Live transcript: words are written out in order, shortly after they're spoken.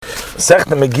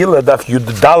Sechta Megillah Daf Yud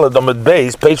Daled Amud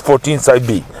Beis, page 14, side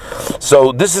B.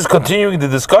 So this is continuing the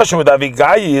discussion with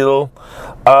Abigail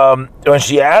when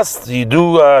she asked, "You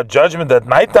do judgment at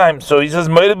nighttime?" So he says,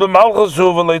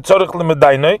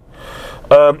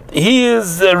 he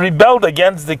is rebelled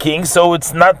against the king, so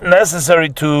it's not necessary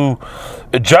to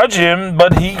judge him,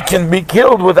 but he can be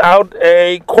killed without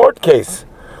a court case.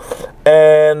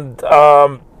 And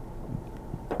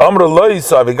Amr Loi,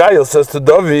 so Abigail says to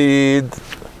David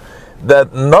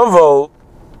that Novel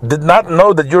did not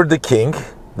know that you're the king,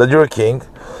 that you're a king,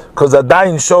 because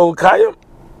Adain Shaul Kayim,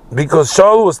 because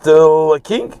Shaul was still a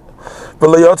king,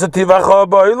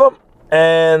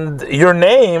 and your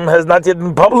name has not yet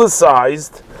been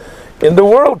publicized in the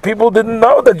world. People didn't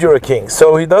know that you're a king,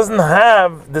 so he doesn't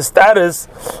have the status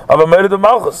of a Merid of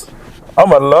Malchus.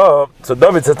 Amar Allah, so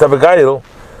David says to Abigail,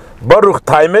 Baruch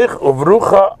Taimech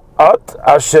uvrucha at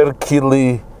asher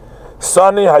kili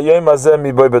Sani hayom hazeh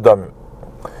miboy bedamim,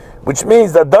 which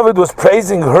means that David was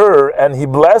praising her and he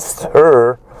blessed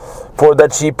her for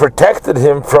that she protected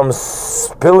him from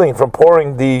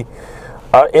pouring the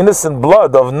innocent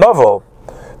blood of Novel,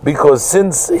 because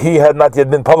since he had not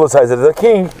yet been publicized as a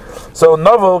king, so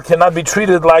Novel cannot be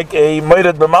treated like a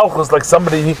Moired B'Malchus, like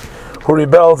somebody who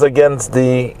rebels against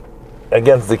the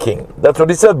king. That's what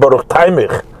he said. Baruch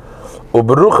Taimich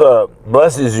u'Barucha,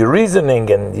 blessed is your reasoning,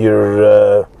 and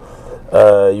you're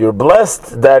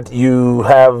blessed that you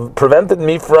have prevented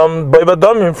me from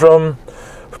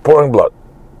pouring blood.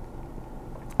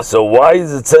 So why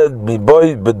is it said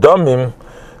miboy bedamim?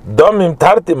 Damim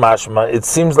tarti mashma. It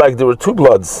seems like there were two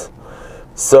bloods.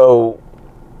 So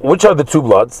which are the two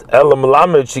bloods? Ela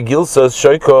melamed shigil says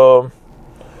shoiko,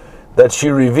 that she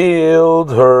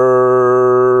revealed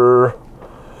her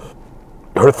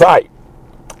thigh,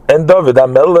 and David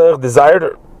HaMelech desired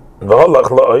her. V'holach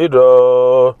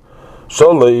la'oira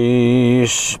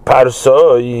sholish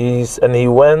parsois, and he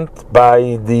went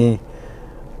by the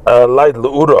light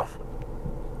le'ura,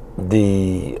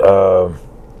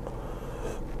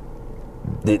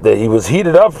 he was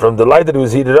heated up from the light that he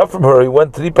was heated up from her. He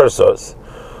went 3 parsos.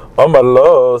 Amar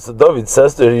lo, so David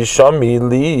says to her, Yishami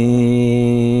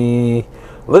li,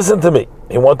 listen to me.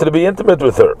 He wanted to be intimate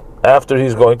with her after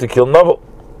he's going to kill Novel.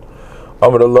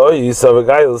 Amar lo,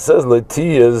 Abigail says,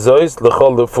 Letia zois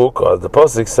lechol lefuka. The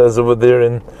pasuk says over there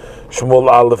in Shmuel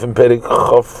Aleph in Perik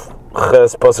Chof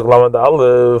Ches pasuk Lamed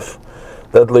Aleph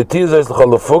that Letia zois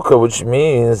lechol lefuka, which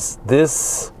means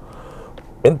this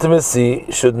intimacy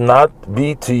should not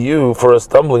be to you for a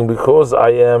stumbling, because I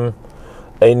am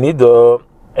a nido,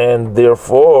 and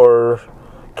therefore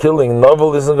killing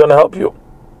Novel isn't going to help you.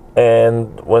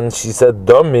 And when she said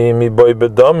damim, miboy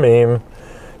bedamim,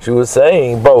 she was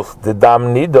saying both the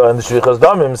dam nido and the shvichas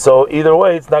damim. So either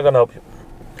way, it's not going to help you.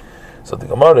 So the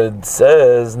Gemara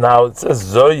says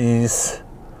zois,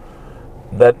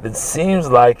 that it seems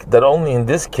like that only in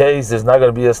this case there's not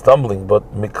going to be a stumbling, but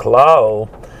miklal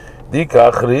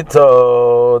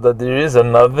that there is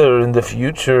another in the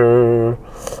future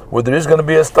where there is going to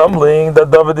be a stumbling,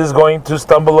 that David is going to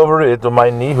stumble over it.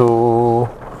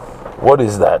 What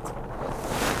is that?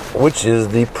 Which is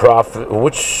the prophet?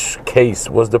 Which case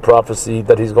was the prophecy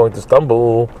that he's going to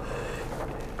stumble?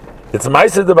 It's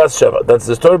Ma'aseh de Bathsheba. That's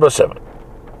the story of Bathsheba.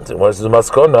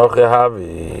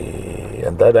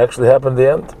 And that actually happened in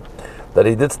the end, that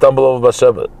he did stumble over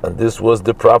Bathsheba, and this was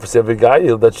the prophecy of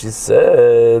Abigail, that she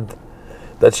said,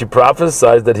 that she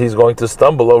prophesied that he's going to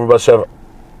stumble over Bathsheba.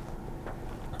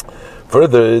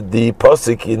 Further, the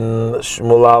pasuk in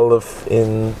Shmuel Aleph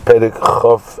in Perik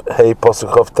Chof Hey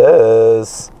pasuk Chof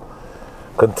Tes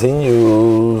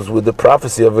continues with the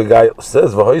prophecy of Abigail. It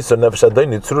says, "V'hoyser nefesh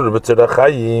Adoni tzurur b'tzirach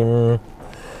chayim,"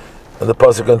 and the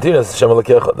pasuk continues, "Shem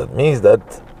Elokecha." That means that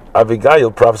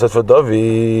Abigail prophesied for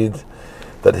David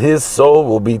that his soul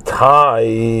will be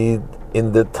tied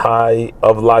in the tie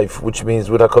of life, which means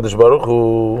with HaKadosh Baruch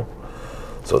Hu,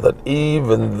 so that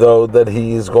even though that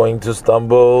he is going to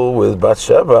stumble with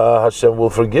Bathsheba, Hashem will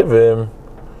forgive him.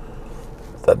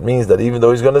 That means that even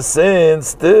though he's going to sin,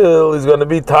 still he's going to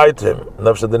be tied to him.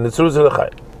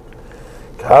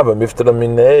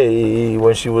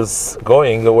 When she was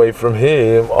going away from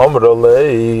him,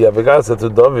 Abigail said to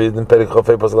David in Perek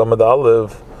Chofei Pasuk Lamed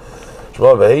Aleph,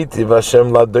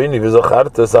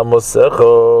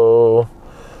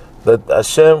 that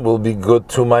Hashem will be good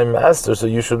to my master, so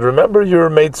you should remember your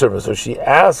maidservant. So she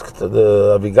asked,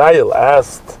 Abigail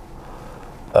asked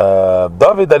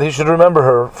David that he should remember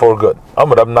her for good.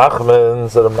 Amar Rab Nachman,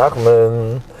 said Rab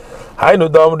Nachman, Hainu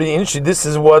Damri Inshi, this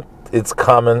is what it's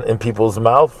common in people's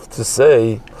mouth to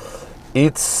say,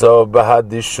 Itzo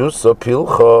bahadishu so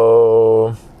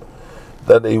pilcho,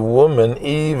 that a woman,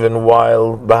 even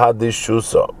while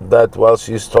Bahadishusa, that while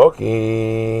she's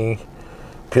talking,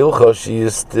 Pilcha, she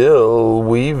is still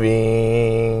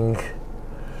weaving.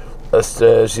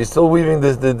 She's still weaving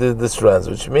the strands,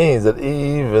 which means that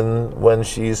even when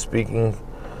she is speaking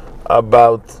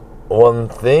about one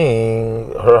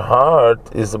thing, her heart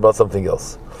is about something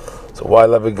else. So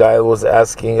while Abigail was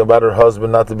asking about her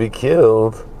husband not to be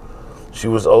killed, she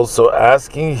was also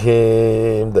asking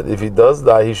him that if he does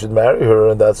die, he should marry her,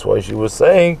 and that's why she was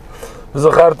saying,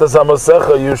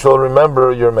 you shall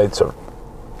remember your maidservant.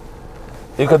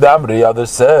 Ikadamri, other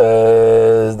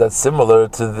says that similar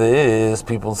to this,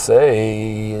 people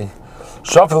say,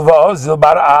 Shafil va'ozil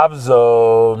bar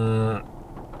avzon,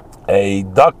 a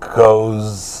duck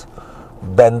goes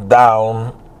bent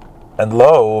down and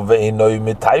low, ve'inoi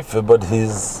mitaife, but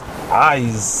his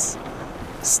eyes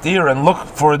steer and look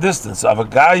for a distance.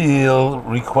 Abigail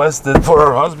requested for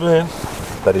her husband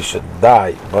that he should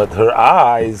die, but her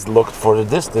eyes looked for a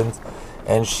distance,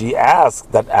 and she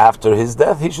asked that after his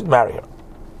death he should marry her.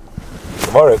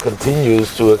 Gemara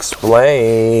continues to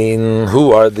explain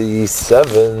who are the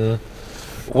 7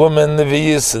 women,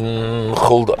 Nevi'is and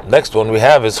Chulda. Next one we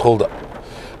have is Chulda.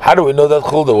 How do we know that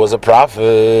Chulda was a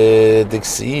prophet?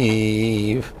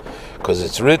 Because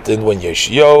it's written when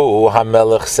Yeshayahu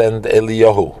HaMelech sent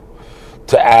Eliyahu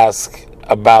to ask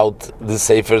about the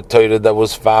Sefer Torah that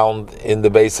was found in the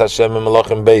Beis Hashem and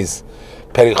Malachim Beis.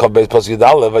 Perich HaBeis Pasuk Yud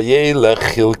Aleph, Vayelech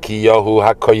Chilkiyahu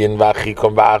HaKoyin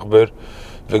V'Achikom V'Achber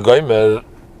V'Goymer,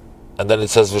 and then it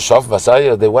says V'Shav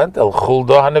Masaya. They went El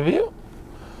Chulda HaNeviah.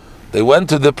 They went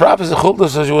to the prophet. Chulda,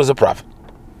 so she was a prophet.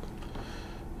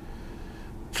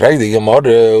 In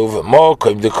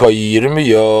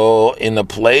a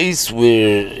place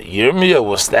where Yirmiyah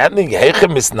was standing,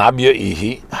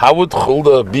 how would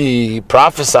Chulda be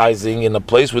prophesying in a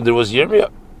place where there was Yirmiyah?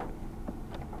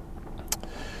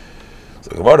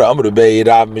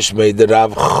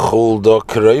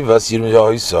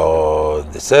 So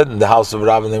they said in the house of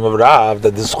Rav, the name of Rav,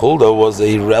 that this Chulda was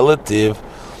a relative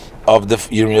of the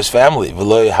Yirmiyah's family.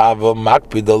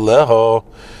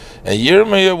 And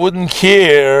Yirmiyah wouldn't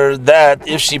care that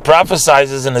if she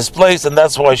prophesies in his place, and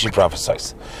that's why she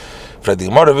prophesies. So how did the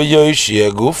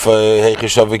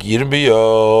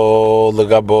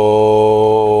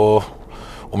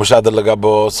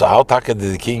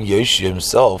king Yoshia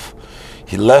himself,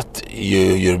 he left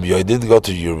Yirmiyah, he didn't go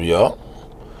to Yirmiyah.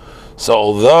 So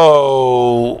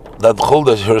although that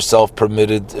Chulda herself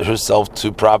permitted herself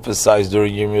to prophesy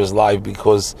during Yirmiyah's life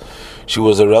because she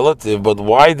was a relative, but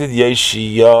why did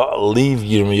Yeshia leave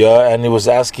Yirmiyah and he was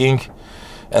asking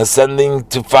and sending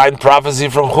to find prophecy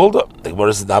from Chulda?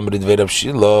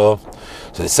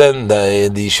 So they sent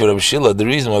the Shur of Shila. The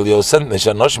reason why they sent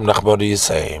Neshanoshim Nachbari is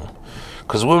same,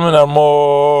 because women are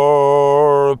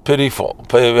more pitiful,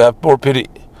 have more pity.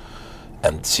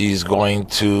 And she's going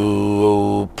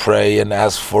to pray and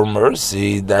ask for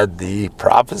mercy that the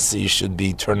prophecy should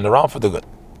be turned around for the good.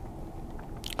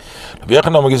 Rabbi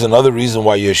Yochanan gives another reason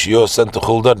why Yeshua sent to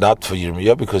Chulda, not for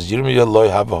Yirmiyah, because Yirmiyah loy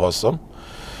have a hosam.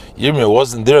 Yirmiyah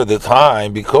wasn't there at the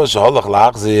time because Shahalach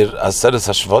Lachzir Aseres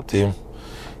Hashvatim.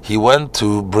 He went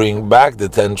to bring back the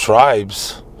 10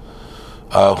 tribes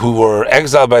who were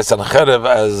exiled by Sancherev,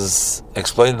 as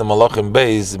explained in Malachim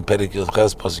Beis in Perek Yud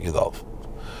Ches Pasuk Yud Aleph.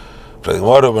 How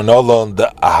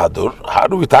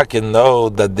do we know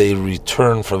that they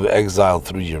returned from exile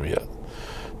through Yirmiyah?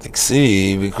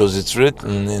 See, because it's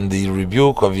written in the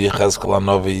rebuke of Yechezkel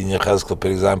Hanavi in Yechezkel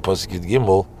Perek Zayin Pasuk Yud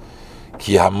Gimel,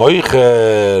 Ki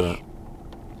hamoicher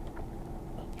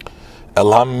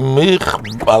el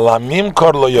hamim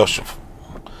kor lo yoshev.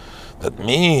 That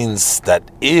means that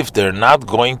if they're not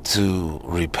going to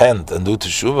repent and do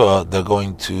teshuvah, they're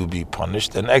going to be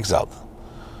punished and exiled.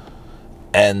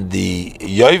 And the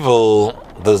Yovel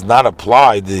does not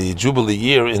apply the Jubilee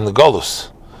year in the Golus.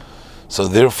 So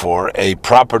therefore, a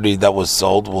property that was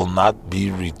sold will not be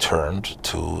returned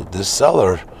to the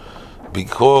seller,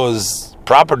 because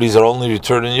properties are only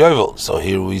returned in Yovel. So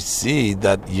here we see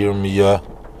that Yirmiyah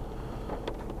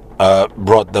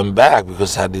brought them back,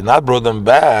 because had he not brought them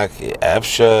back,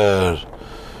 Efsher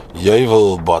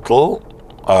Yovel bottle,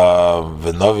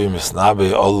 V'novi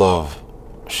Misnabe Olav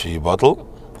Shi bottle.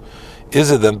 Is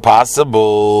it then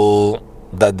possible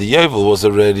that the Yovel was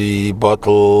already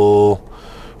bottle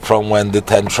from when the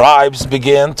 10 tribes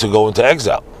began to go into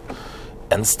exile?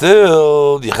 And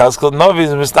still, Yechezkel Novi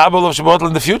is mistabel of Shabbatel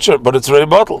in the future, but it's already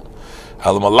bottle.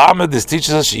 Al-Malamed, this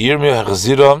teaches us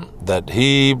that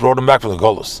he brought them back from the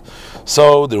Golus.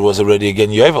 So there was already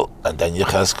again Yovel. And then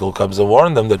Yechezkel comes and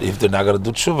warns them that if they're not going to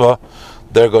do tshuva,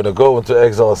 they're going to go into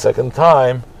exile a second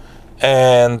time,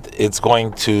 and it's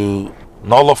going to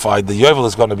nullified, the Yovel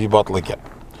is going to be bottled again.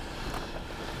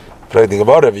 Praying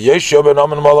about it, Yeshua ben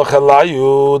Aman Malach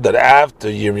Elayu, that after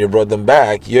Yirmiyah brought them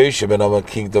back, Yeshua ben Aman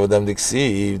king of them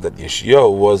deceived that Yeshua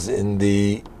was in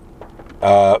the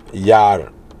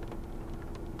Yar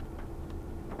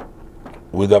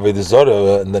with Avodah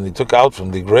Zarah, and then he took out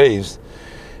from the graves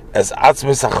as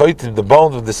Atzmis HaChoitim, the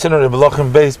bones of the sinner in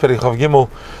Melachim Beis Perichav Gimel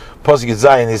Pasuk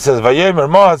Zayin. He says, Vayemer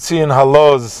Ma Tzion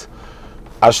Haloz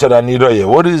Asher Ani Roye.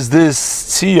 What is this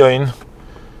Tzion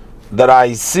that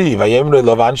I see? Vayemer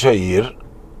Lavan Sha'ir.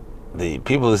 The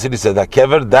people of the city said that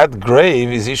Kever, that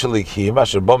grave is Ishalik Him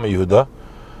Asher Bama Yehuda.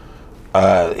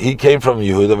 He came from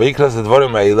Yehuda. Vayikras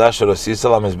Dvarim Ha'ila Asher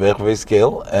Asisal HaMizbeach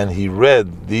Veiskel, and he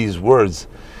read these words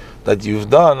that you've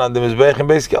done on the Mizbeach and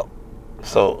Beiskel.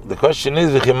 So the question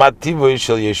is, what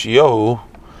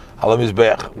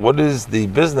is the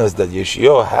business that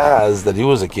Yeshua has that he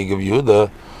was a king of Yehuda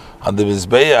on the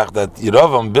Mizbeach that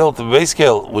Yeravam built in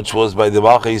Beiskel, which was by the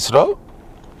Malach Yisrael?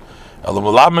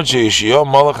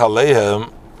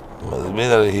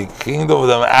 He kinged over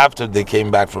them after they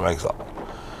came back from exile.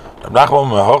 Reb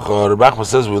Nachman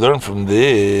says we learn from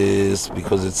this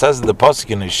because it says in the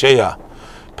Pasuk in Yeshaya,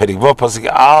 Perikvah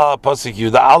Pasuk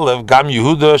Yehuda Aleph Gam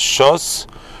Yehuda Shos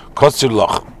Kosir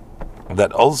Loch,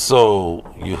 that also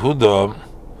Yehuda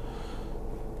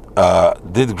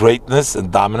did greatness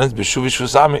and dominance b'shuvish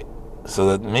v'sami. So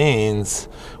that means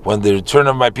when the return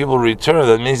of my people return,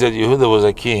 that means that Yehuda was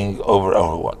a king over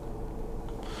everyone.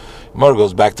 More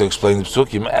goes back to explain the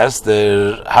Psukim.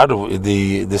 Esther, how do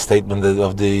the statement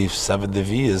of the 7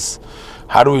 Devias?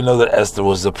 How do we know that Esther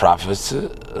was the prophet?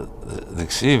 The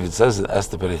Ksiv, it says in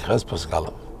Esther Periches Pasuk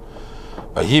Aleph.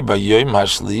 Vahi b'yom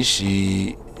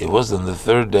hashlishi. It was on the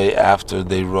third day after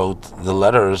they wrote the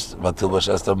letters, Matilbash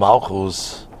Esther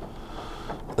Malchus,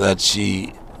 that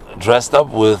she dressed up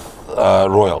with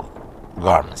royal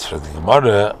garments. For the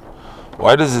Gemara,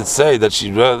 why does it say that she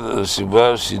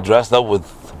dressed up with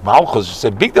Malchus? She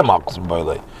said Bigda Malchus in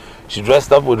Bailey. She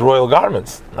dressed up with royal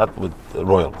garments, not with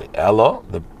royalty. Elo,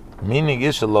 the meaning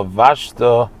is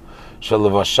Shalavashta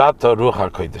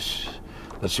Ruach HaKodesh,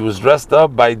 that she was dressed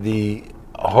up by the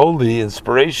holy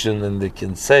inspiration, and they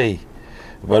can say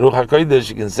Baruch HaKodesh,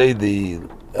 you can say the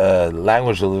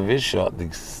language of Levisha, the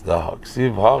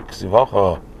Ksiv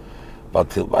HaKsiv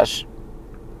Batilbash,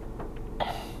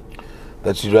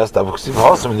 that she dressed up Ksiv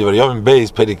HaSam in the Yom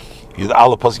Beis Perik Yud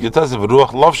Ala Pasuk Yutasiv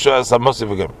Ruach Lovsha as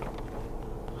Hamosiv again.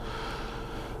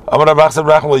 Amar Abachsam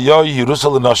Rachel Yoy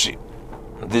Yerusal Enoshi.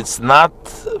 It's not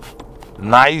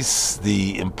nice,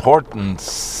 the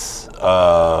importance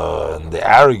and the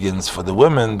arrogance for the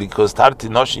women, because Tarti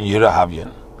Noshin Yira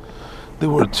Havyan. There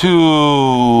were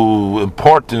two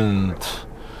important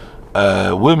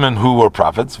women who were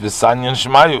prophets, Visanya and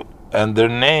Shemayu, and their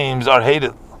names are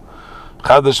hated.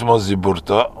 Chadash Mo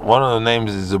Ziburta, one of the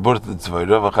names is Ziburta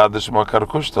Tzvayra, Chadash Mo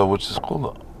Karkushta, which is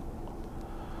Chulda.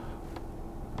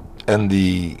 And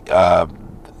the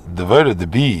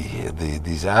bee,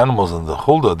 these animals, and the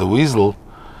Chulda, the weasel,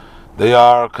 they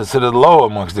are considered low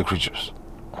amongst the creatures.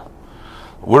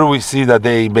 Where do we see that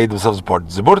they made themselves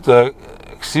important? Ziburta,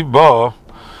 Ksiv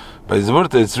by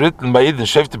Ziburta, it's written by Eden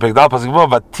Shefti Pegdal Pasuk Bo,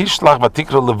 Vatishlach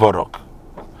Vatikra Levorok.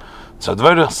 So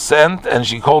Dvorach sent, and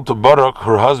she called to Barak,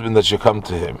 her husband, that should come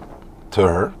to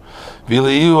her.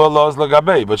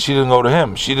 But she didn't go to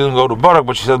him. She didn't go to Barak,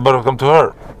 but she said, Barak, come to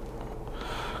her.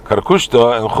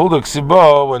 Karkushta and Chulda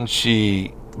Ksiba, when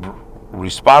she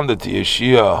responded to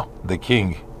Yeshua, the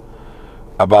king,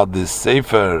 about this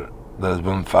sefer that has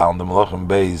been found, the Melachim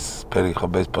Beis, Perich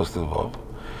Beis Pasuk Vov,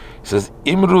 he says,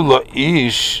 Imru lo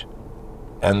ish,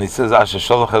 and he says, Asher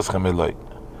sholach eschem Eloi.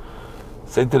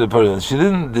 Say to the person, it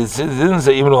didn't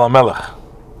say Imru la Melech.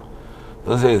 It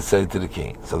doesn't say to the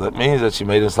king. So that means that she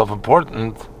made herself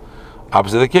important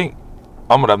opposite the king.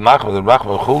 Amr Rab Nachman,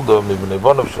 Chulda mibnei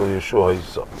bonav shel Yeshua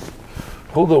Yisrael.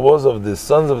 Chulda was of the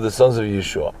sons of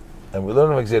Yeshua. And we learn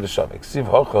from Exer Sham. Ksiv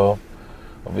Hacha,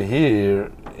 over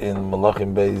here in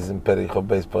Malachim Beis, in Perich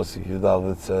Beis Pasuk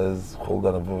Yudal, it says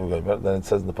Chulda Navuv Goymer. Then it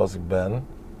says in the Pasuk Ben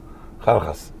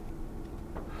Charchas.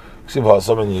 Ksiv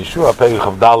Hacha in Yeshua,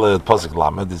 Perich Dalet Pasuk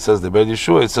Lamed. It says the Ben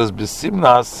Yeshua. It says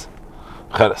B'Simnas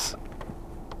Cheres.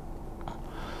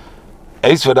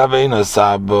 Eis for Rabbeinu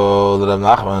Sabo, Rav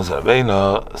Nachman,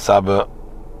 Rabbeinu Sabo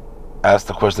asked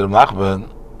the question of Nachman,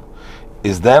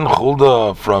 is then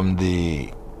Chulda from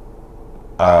the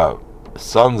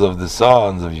sons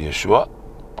of Yeshua?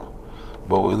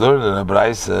 But we learned in a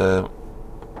Braise,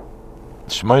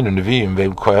 Shmoinu Nevi'im,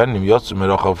 Ve'im Kohanim, Yotzu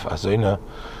Merochov Hazoina,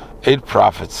 8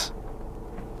 prophets,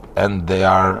 and they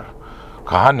are,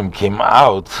 Kohanim came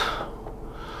out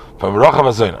from Merochov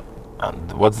Hazoina.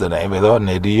 And what's the name?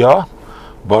 Nediyah,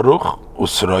 Baruch,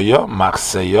 Usraya,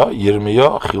 Machseya,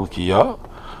 Yirmiya, Chilkiya,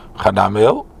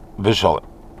 Chanamel, Vishalim.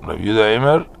 Rav Yehuda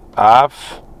Eimer,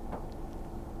 Af,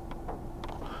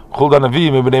 Chulda Navi,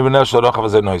 Mibnei Bnei Sharachav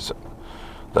Hazen Noisa.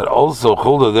 That also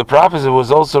Chulda, the prophecy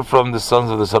was also from the sons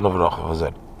of the son of Rachav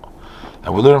Hazen.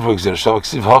 And we learn from example, Shavak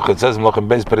Siv Hach, it says, Melachem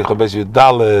Beis, Perich Beis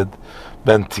Yudaled,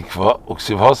 Ben Tikva,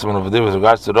 Uksiv Hasam, and over there with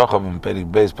regards to Rachav and Perich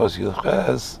Beis, Pasuk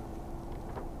Yudches,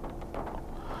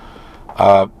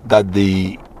 that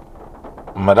the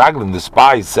Meraglim, the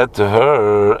spies, said to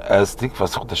her, as Tikva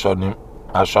Sucht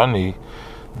Hashani,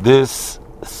 this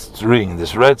string,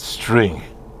 this red string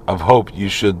of hope, you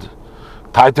should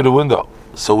tie to the window.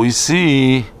 So we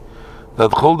see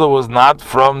that Chulda was not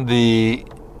from the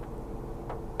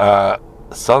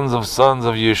sons of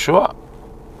Yeshua.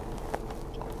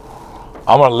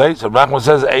 Amar Leitz, Rav Nachman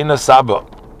says, Eina Saba.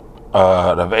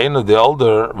 Rav Eina, the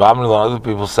older, Vamil and other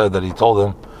people said that he told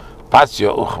him,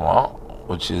 Patsya Uchma,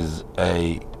 which is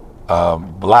a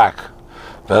black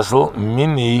vessel,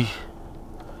 Mini,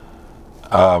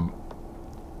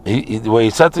 he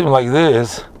said to him like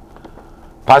this,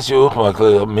 Patsya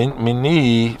Uchma,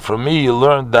 Mini, from me you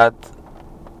learned that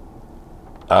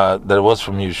it was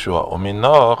from Yeshua.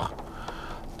 Uminoch,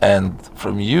 and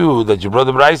from you that your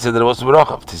brother Bryce said that it was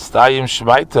Barachav. Tistayim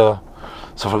Shmaita.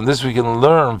 So from this we can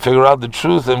learn, figure out the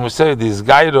truth, and we say this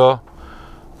Gaira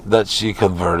that she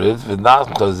converted,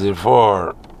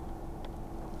 therefore,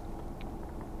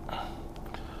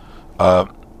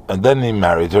 and then he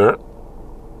married her.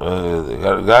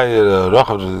 The guy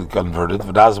Rachav converted,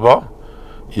 V'nazba,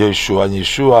 Yeshua, and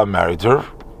Yeshua married her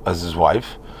as his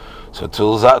wife. So it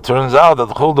turns out that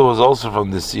Chulda was also from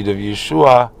the seed of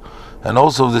Yeshua and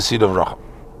also the seed of Rachav.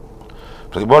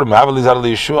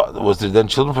 Was there then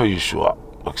children for Yeshua?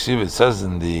 It says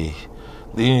in the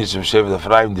lineage of Shevet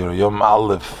Ephraim, the Yom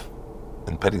Aleph,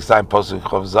 in Perek Zayin, Pasuk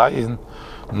Chav Zayin,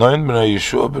 Noin b'nai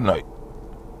Yeshua b'nai.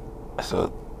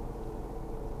 So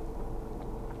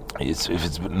if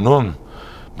it's Nun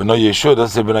b'nai Yeshua,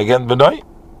 does it b'nai again b'nai?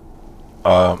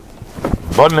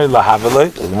 B'nai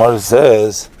lahavelei, the Gemara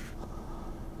says,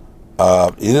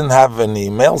 he didn't have any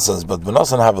male sons, but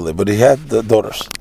B'nos and Havelei, but he had daughters.